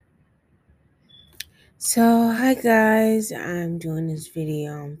Hi guys, I'm doing this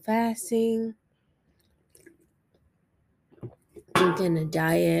video on fasting, drinking a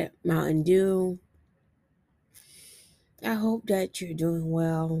diet Mountain Dew. I hope that you're doing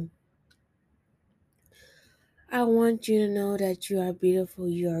well. I want you to know that you are beautiful,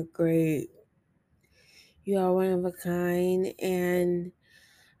 you are great, you are one of a kind, and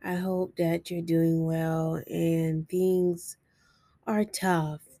I hope that you're doing well and things are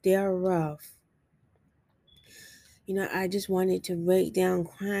tough, they are rough. I just wanted to break down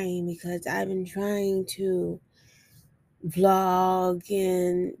crying because I've been trying to vlog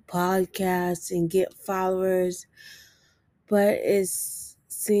and podcast and get followers, but it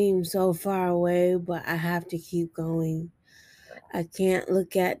seems so far away. But I have to keep going. I can't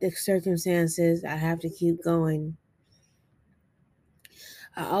look at the circumstances. I have to keep going.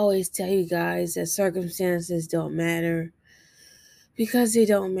 I always tell you guys that circumstances don't matter because they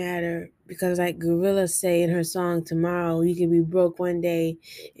don't matter. Because, like Gorilla say in her song Tomorrow, you can be broke one day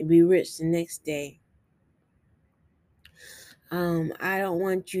and be rich the next day. I don't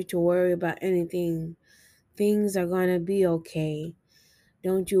want you to worry about anything. Things are going to be okay.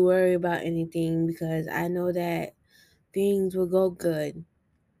 Don't you worry about anything because I know that things will go good.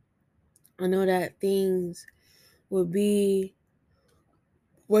 I know that things will be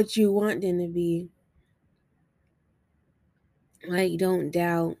what you want them to be. Like, don't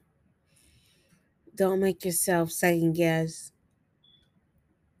doubt. Don't make yourself second guess.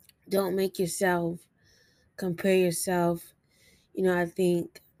 Don't make yourself compare yourself. I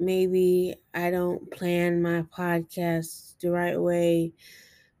think maybe I don't plan my podcast the right way.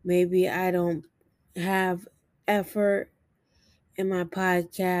 Maybe I don't have effort in my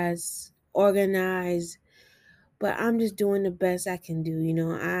podcast organized, but I'm just doing the best I can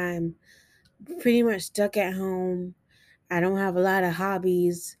do. I'm pretty much stuck at home. I don't have a lot of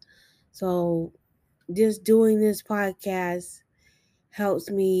hobbies. So just doing this podcast helps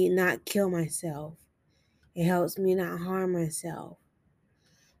me not kill myself. It helps me not harm myself.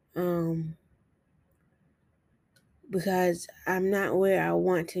 Um, because I'm not where I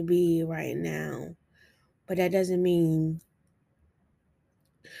want to be right now. But that doesn't mean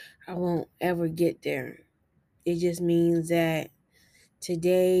I won't ever get there. It just means that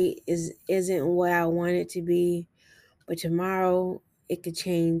today isn't what I want it to be, but tomorrow it could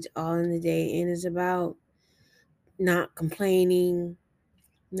change all in the day. And it's about not complaining,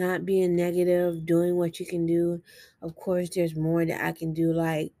 not being negative, doing what you can do. Of course, there's more that I can do,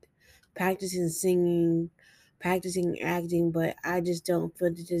 like practicing singing, practicing acting, but I just don't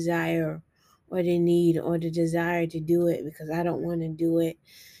feel the desire or the need or the desire to do it because I don't want to do it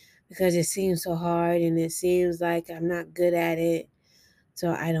because it seems so hard and it seems like I'm not good at it,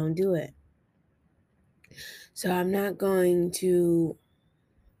 so I don't do it. So I'm not going to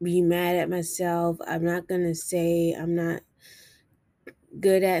be mad at myself. I'm not going to say I'm not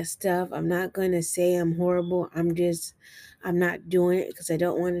good at stuff. I'm not going to say I'm horrible. I'm not doing it because I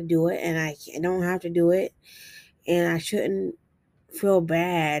don't want to do it and I don't have to do it. And I shouldn't feel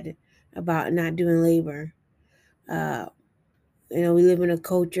bad about not doing labor. Uh, we live in a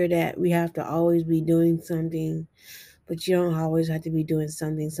culture that we have to always be doing something, but you don't always have to be doing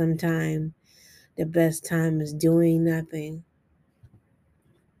something. Sometimes the best time is doing nothing.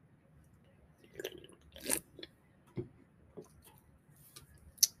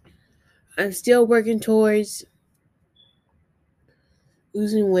 I'm still working towards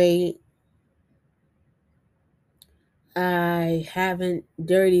losing weight. I haven't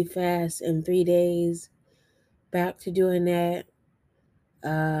dirty fast in 3 days. Back to doing that.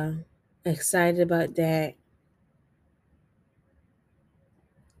 Uh, Excited about that.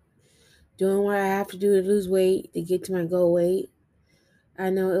 Doing what I have to do to lose weight to get to my goal weight.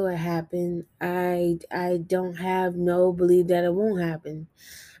 I know it will happen. I don't have no belief that it won't happen.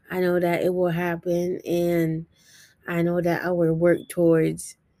 I know that it will happen, and I know that I will work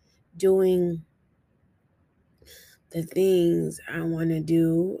towards doing the things I want to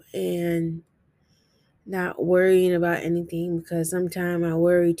do and not worrying about anything because sometimes I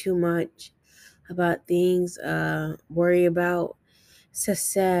worry too much about things. Worry about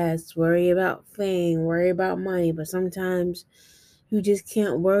success, worry about fame, worry about money, but sometimes you just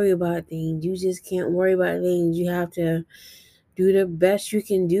can't worry about things. You just can't worry about things. You have to do the best you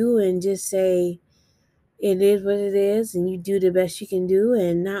can do and just say it is what it is, and you do the best you can do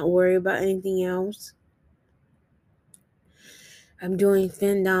and not worry about anything else. I'm doing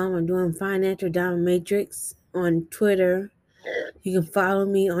FinDom. I'm doing Financial Dominatrix on Twitter. You can follow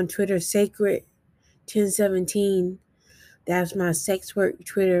me on Twitter, Sacred1017. That's my sex work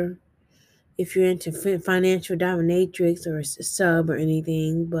Twitter. If you're into financial dominatrix or sub or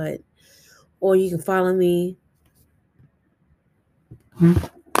anything, but or you can follow me.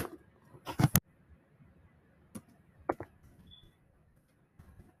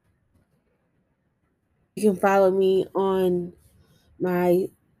 You can follow me on my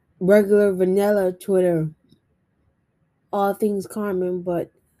regular vanilla Twitter, all things Carmen,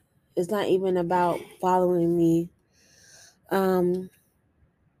 but it's not even about following me. Um,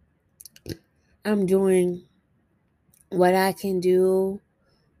 I'm doing what I can do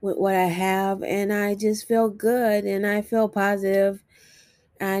with what I have, and I just feel good and I feel positive.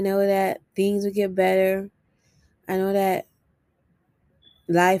 I know that things will get better. I know that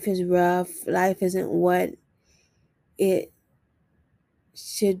life is rough. Life isn't what it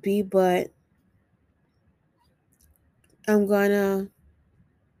should be, but I'm gonna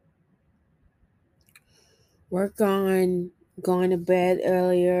work on going to bed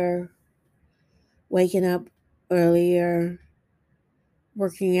earlier, waking up earlier,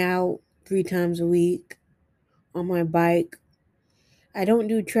 working out 3 times a week on my bike. I don't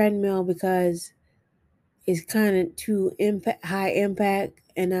do treadmill because it's kind of too high impact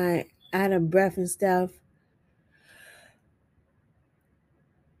and I out of breath and stuff.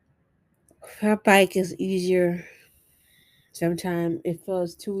 My bike is easier. Sometimes it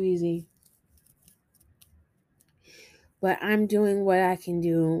feels too easy. But I'm doing what I can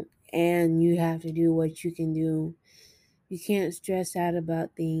do, and you have to do what you can do. You can't stress out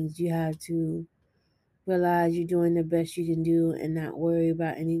about things. You have to realize you're doing the best you can do and not worry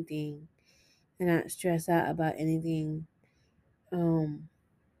about anything and not stress out about anything. Um,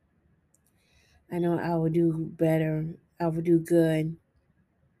 I know I will do better. I will do good.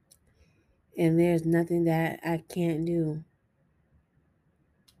 And there's nothing that I can't do.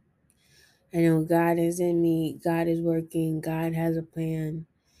 I know God is in me. God is working. God has a plan.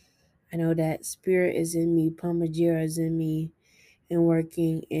 I know that Spirit is in me. Pamajira is in me and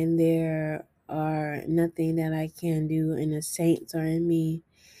working. And there are nothing that I can do. And the saints are in me.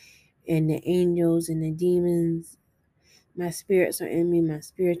 And the angels and the demons. My spirits are in me. My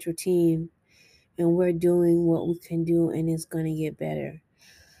spiritual team. And we're doing what we can do. And it's going to get better.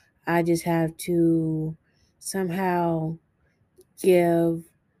 I just have to somehow give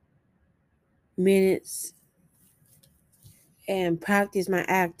minutes and practice my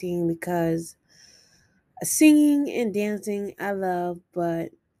acting because singing and dancing I love, but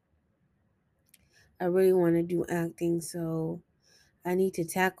I really want to do acting, so I need to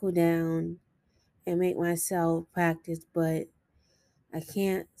tackle down and make myself practice, but I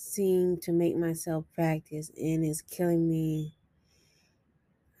can't seem to make myself practice and it's killing me.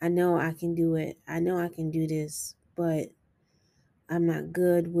 I know I can do it. I know I can do this, but I'm not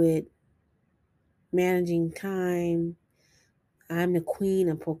good with managing time. I'm the queen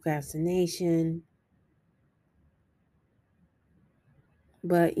of procrastination.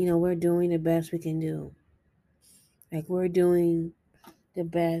 But we're doing the best we can do. Like we're doing the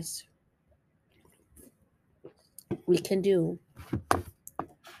best we can do.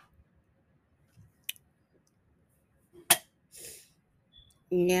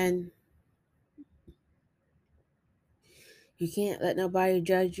 And you can't let nobody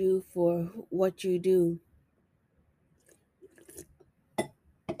judge you for what you do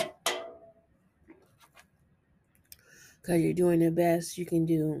because you're doing the best you can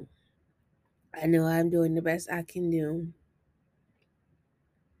do. I know I'm doing the best I can do.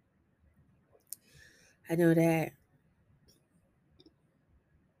 I know that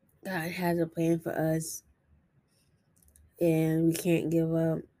God has a plan for us and we can't give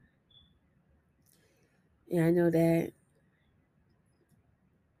up. And I know that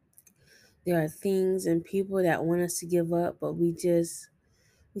there are things and people that want us to give up, but we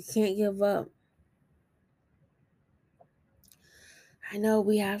can't give up. I know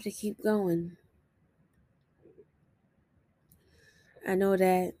we have to keep going. I know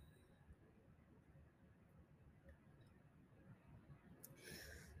that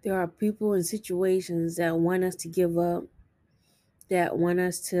there are people and situations that want us to give up, that want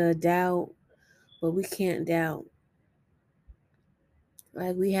us to doubt, but we can't doubt.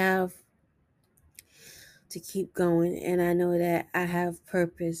 Like we have to keep going, and I know that I have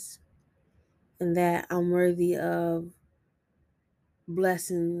purpose and that I'm worthy of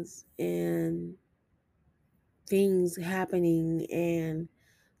blessings and things happening and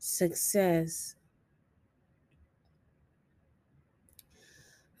success.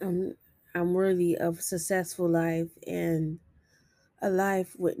 I'm I'm worthy of a successful life and a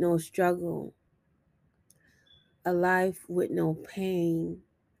life with no struggle, a life with no pain.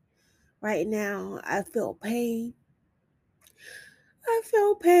 Right now, I feel pain. I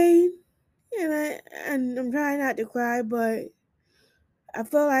feel pain, and I'm trying not to cry, but I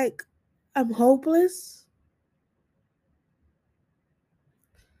feel like I'm hopeless.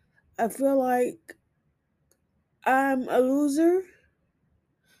 I feel like I'm a loser.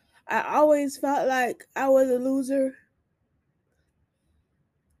 I always felt like I was a loser.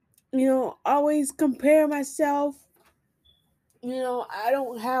 Always compare myself. I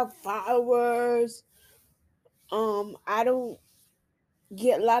don't have followers. I don't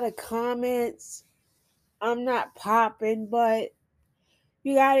get a lot of comments. I'm not popping, but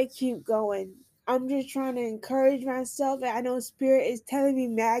you gotta keep going. I'm just trying to encourage myself, and I know Spirit is telling me,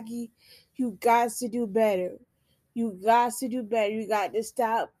 Maggie, you got to do better. You got to do better. You got to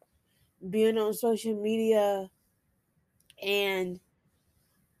stop being on social media and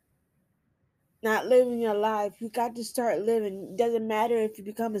not living your life. You got to start living. It doesn't matter if you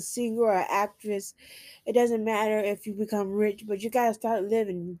become a singer or an actress. It doesn't matter if you become rich, but you got to start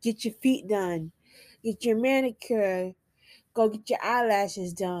living. Get your feet done. Get your manicure. Go get your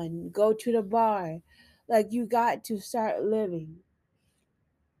eyelashes done. Go to the bar. Like, you got to start living.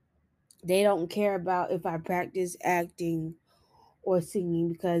 They don't care about if I practice acting or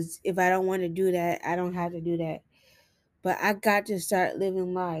singing, because if I don't want to do that, I don't have to do that. But I got to start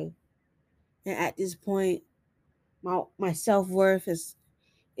living life. And at this point, my self-worth is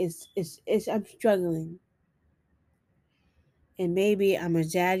I'm struggling. And maybe I'm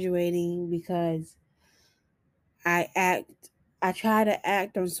exaggerating because I act I try to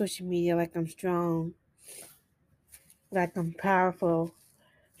act on social media like I'm strong, like I'm powerful,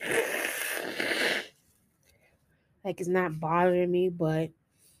 like it's not bothering me, but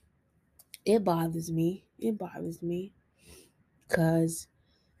it bothers me. It bothers me because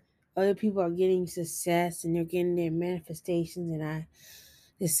other people are getting success and they're getting their manifestations, and I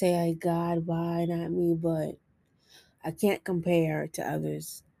just say, "I God, why not me?" But I can't compare to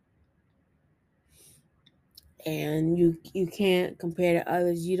others, and you can't compare to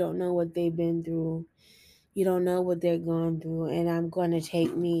others. You don't know what they've been through. You don't know what they're going through, and I'm going to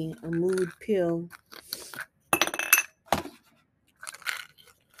take me a mood pill,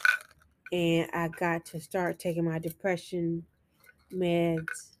 and I got to start taking my depression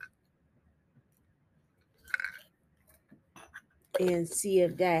meds and see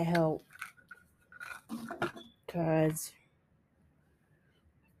if that helps, cause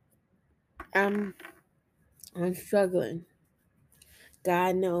I'm I'm struggling.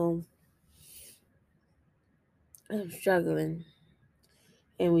 God knows I'm struggling,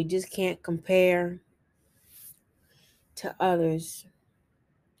 and we just can't compare to others.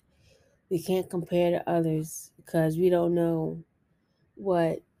 We can't compare to others because we don't know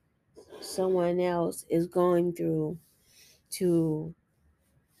what someone else is going through to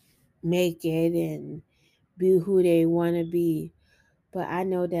make it and be who they want to be. But I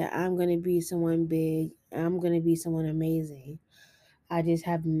know that I'm going to be someone big. I'm going to be someone amazing. I just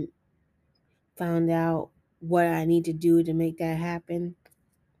haven't found out what I need to do to make that happen.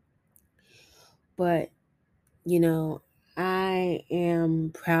 But, you know, I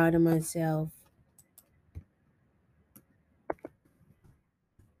am proud of myself.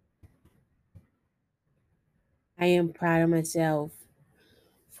 I am proud of myself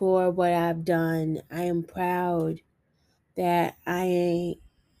for what I've done. I am proud that I ain't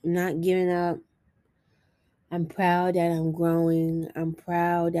not giving up. I'm proud that I'm growing. I'm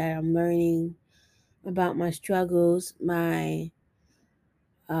proud that I'm learning about my struggles, my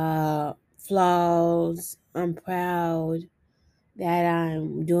flaws. I'm proud that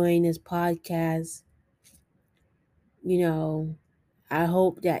I'm doing this podcast. You know, I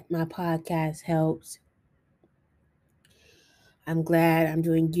hope that my podcast helps. I'm glad I'm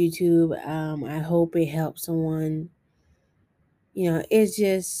doing YouTube. I hope it helps someone.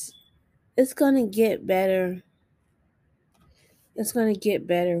 It's gonna get better. It's gonna get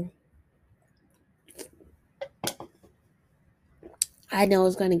better. I know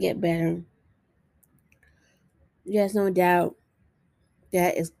it's gonna get better. There's no doubt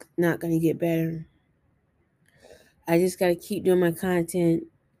that it's not gonna get better. I just gotta keep doing my content,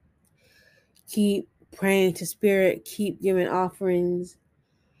 keep praying to Spirit, keep giving offerings,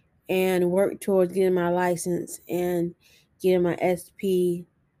 and work towards getting my license and getting my SP,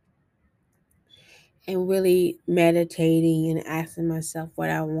 and really meditating and asking myself what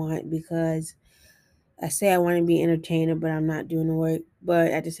I want, because I say I want to be an entertainer, but I'm not doing the work.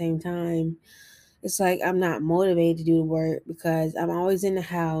 But at the same time, it's like I'm not motivated to do the work because I'm always in the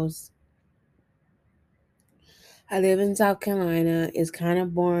house. I live in South Carolina. It's kind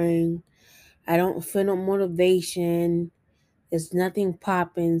of boring. I don't feel no motivation. It's nothing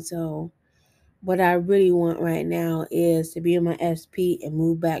popping. So, what I really want right now is to be in my SP and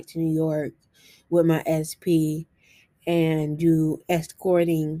move back to New York with my SP and do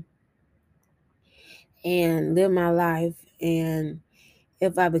escorting and live my life. And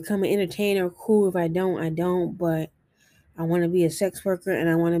if I become an entertainer, cool. If I don't, I don't. But I want to be a sex worker, and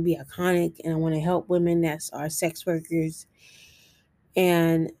I want to be iconic, and I want to help women that are sex workers.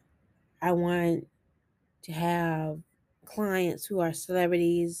 And I want to have clients who are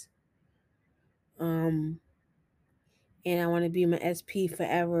celebrities. Um, and I want to be my SP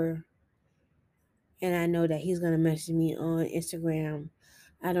forever. And I know that he's going to message me on Instagram.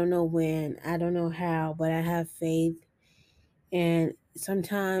 I don't know when, I don't know how, but I have faith. And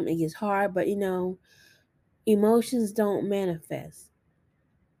sometimes it gets hard, but emotions don't manifest.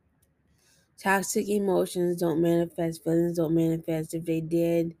 Toxic emotions don't manifest, feelings don't manifest. If they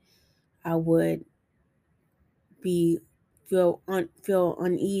did, I would be feel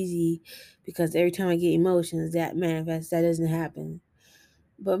uneasy because every time I get emotions that manifests, that doesn't happen.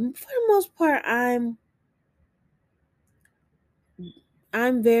 But for the most part, I'm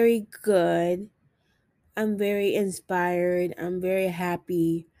very good. I'm very inspired. I'm very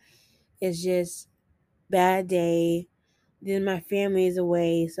happy. It's just bad day. Then my family is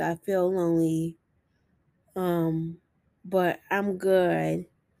away, so I feel lonely. Um, but I'm good.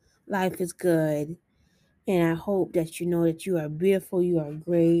 Life is good. And I hope that you know that you are beautiful, you are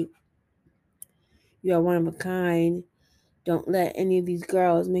great, you are one of a kind. Don't let any of these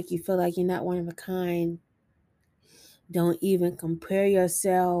girls make you feel like you're not one of a kind. Don't even compare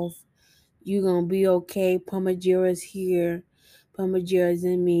yourself. You're gonna be okay. Pamajira's here. Pamajira's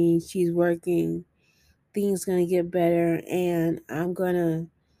in me. She's working. Things gonna get better, and I'm gonna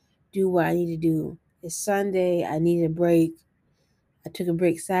do what I need to do. It's Sunday. I need a break. I took a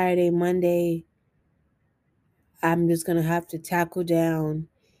break Saturday, Monday. I'm just gonna have to tackle down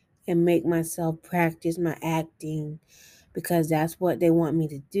and make myself practice my acting because that's what they want me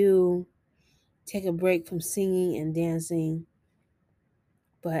to do. Take a break from singing and dancing,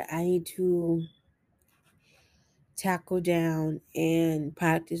 but I need to tackle down and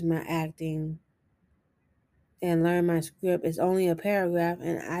practice my acting and learn my script. It's only a paragraph,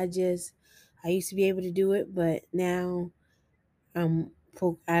 and I used to be able to do it, but now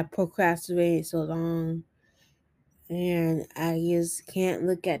I procrastinated so long, and I just can't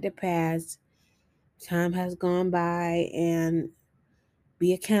look at the past. Time has gone by, and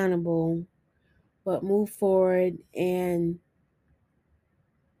be accountable, but move forward and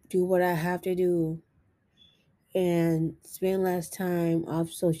do what I have to do and spend less time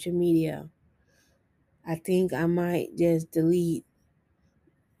off social media. I think I might just delete.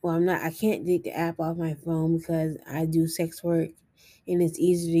 Well, I can't delete the app off my phone because I do sex work and it's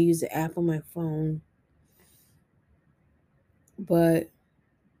easy to use the app on my phone. But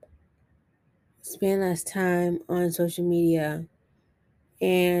spend less time on social media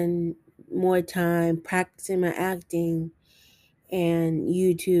and more time practicing my acting and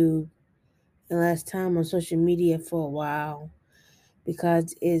YouTube and less time on social media for a while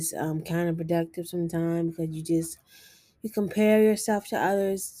because it's counterproductive sometimes because you compare yourself to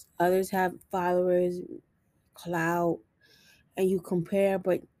others. Others have followers, clout, and you compare,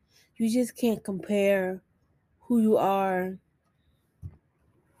 but you just can't compare who you are.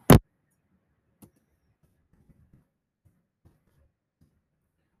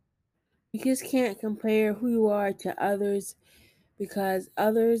 You just can't compare who you are to others because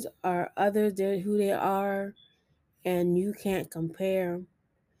others are others. They're who they are, and you can't compare.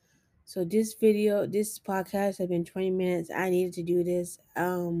 So this podcast has been 20 minutes. I needed to do this.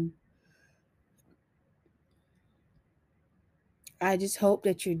 I just hope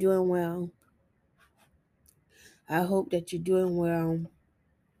that you're doing well. I hope that you're doing well.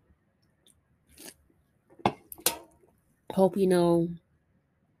 Hope you know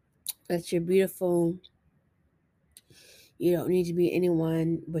that you're beautiful. You don't need to be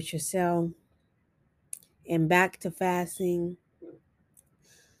anyone but yourself. And back to fasting,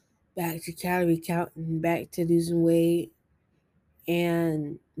 back to calorie counting, back to losing weight.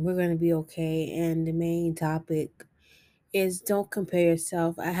 And we're going to be okay. And the main topic is don't compare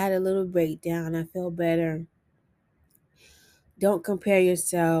yourself. I had a little breakdown. I feel better. Don't compare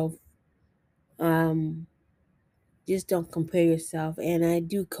yourself. Um, just don't compare yourself. And I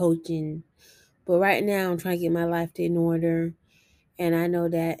do coaching. But right now, I'm trying to get my life in order. And I know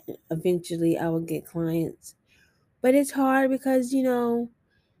that eventually I will get clients. But it's hard because, you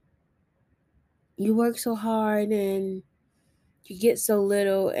work so hard and you get so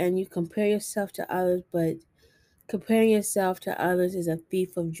little and you compare yourself to others. But comparing yourself to others is a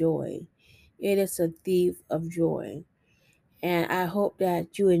thief of joy. It is a thief of joy. And I hope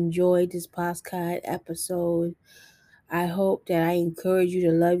that you enjoyed this podcast episode. I hope that I encourage you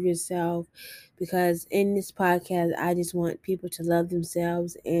to love yourself, because in this podcast, I just want people to love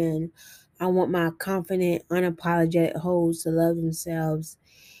themselves, and I want my confident, unapologetic hoes to love themselves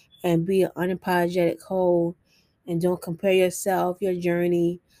and be an unapologetic hoe, and don't compare yourself, your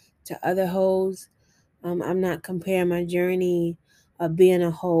journey to other hoes. I'm not comparing my journey of being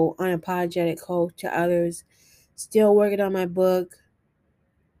a hoe, unapologetic hoe to others. Still working on my book.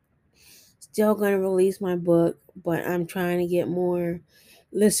 Still going to release my book, but I'm trying to get more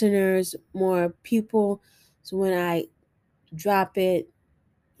listeners, more people. So when I drop it,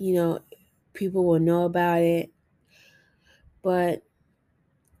 you know, people will know about it. But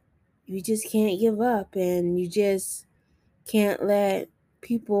you just can't give up, and you just can't let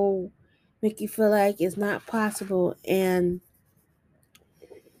people make you feel like it's not possible, and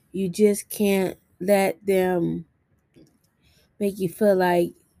you just can't let them make you feel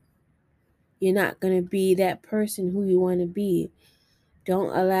like you're not going to be that person who you want to be.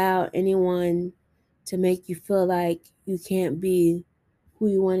 Don't allow anyone to make you feel like you can't be who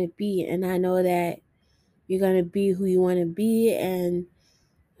you want to be. And I know that you're going to be who you want to be, and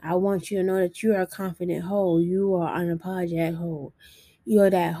I want you to know that you are a confident hoe. You are unapologetic hoe.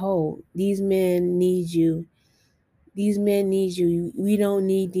 You're that hoe. These men need you. These men need you. We don't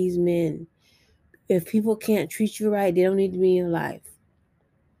need these men. If people can't treat you right, they don't need to be in your life.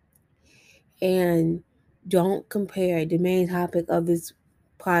 And don't compare. The main topic of this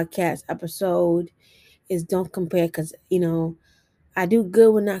podcast episode is don't compare, because, I do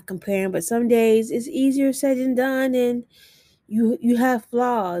good with not comparing, but some days it's easier said than done, and you have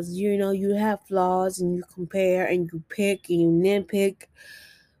flaws. You have flaws, and you compare and you pick and you nitpick,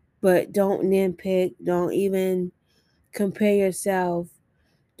 but don't nitpick. Don't even compare yourself.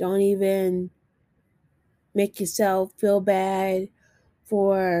 Don't even make yourself feel bad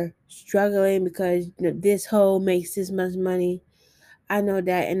for struggling because this hoe makes this much money. I know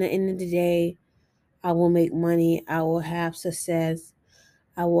that in the end of the day, I will make money. I will have success.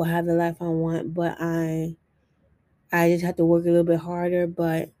 I will have the life I want, but I just have to work a little bit harder.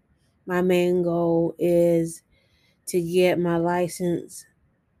 But my main goal is to get my license,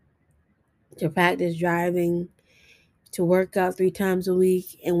 to practice driving, to work out 3 times a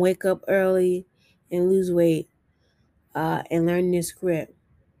week, and wake up early and lose weight, and learn this script.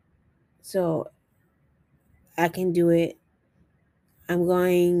 So I can do it. I'm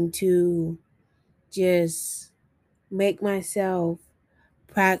going to just make myself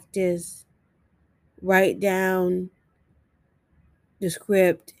practice, write down the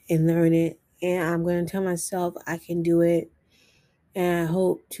script and learn it. And I'm going to tell myself I can do it. And I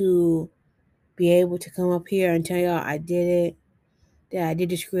hope to be able to come up here and tell y'all I did it, that I did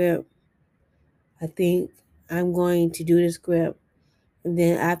the script. I think I'm going to do the script. And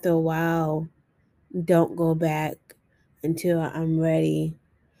then after a while, don't go back until I'm ready.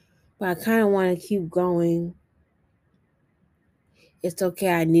 But I kind of want to keep going. It's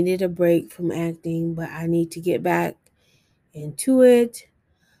okay. I needed a break from acting, but I need to get back into it.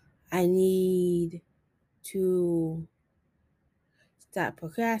 I need to stop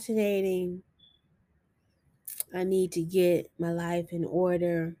procrastinating. I need to get my life in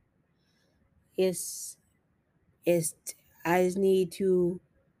order. It's it's I just need to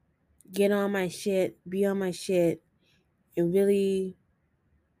get on my shit, be on my shit, and really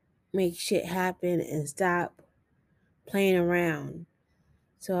make shit happen and stop playing around.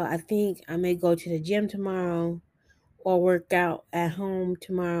 So I think I may go to the gym tomorrow or work out at home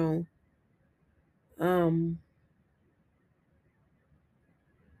tomorrow. Um,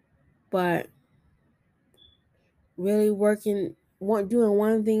 but really doing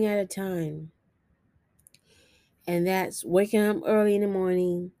one thing at a time. And that's waking up early in the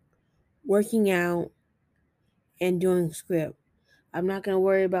morning, working out, and doing script. I'm not going to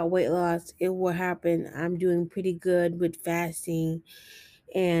worry about weight loss. It will happen. I'm doing pretty good with fasting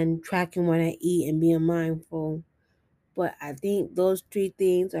and tracking what I eat and being mindful. But I think those 3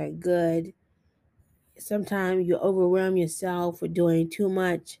 things are good. Sometimes you overwhelm yourself with doing too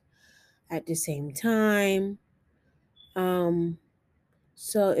much at the same time. Um,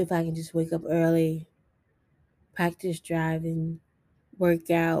 so if I can just wake up early, practice driving, work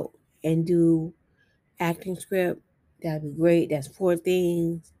out, and do acting script, that'd be great. That's 4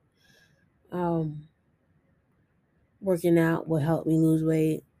 things. Um, Working out will help me lose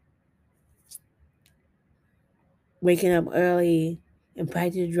weight. Waking up early and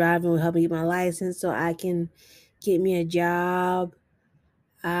practice driving will help me get my license so I can get me a job.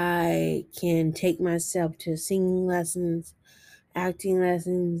 I can take myself to singing lessons, acting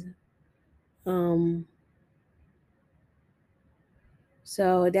lessons, um,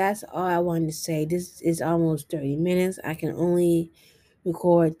 So that's all I wanted to say. This is almost 30 minutes. I can only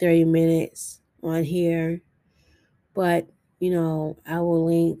record 30 minutes on here, but I will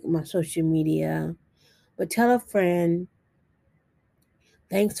link my social media. But tell a friend.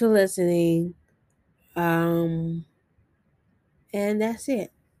 Thanks for listening. And that's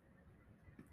it.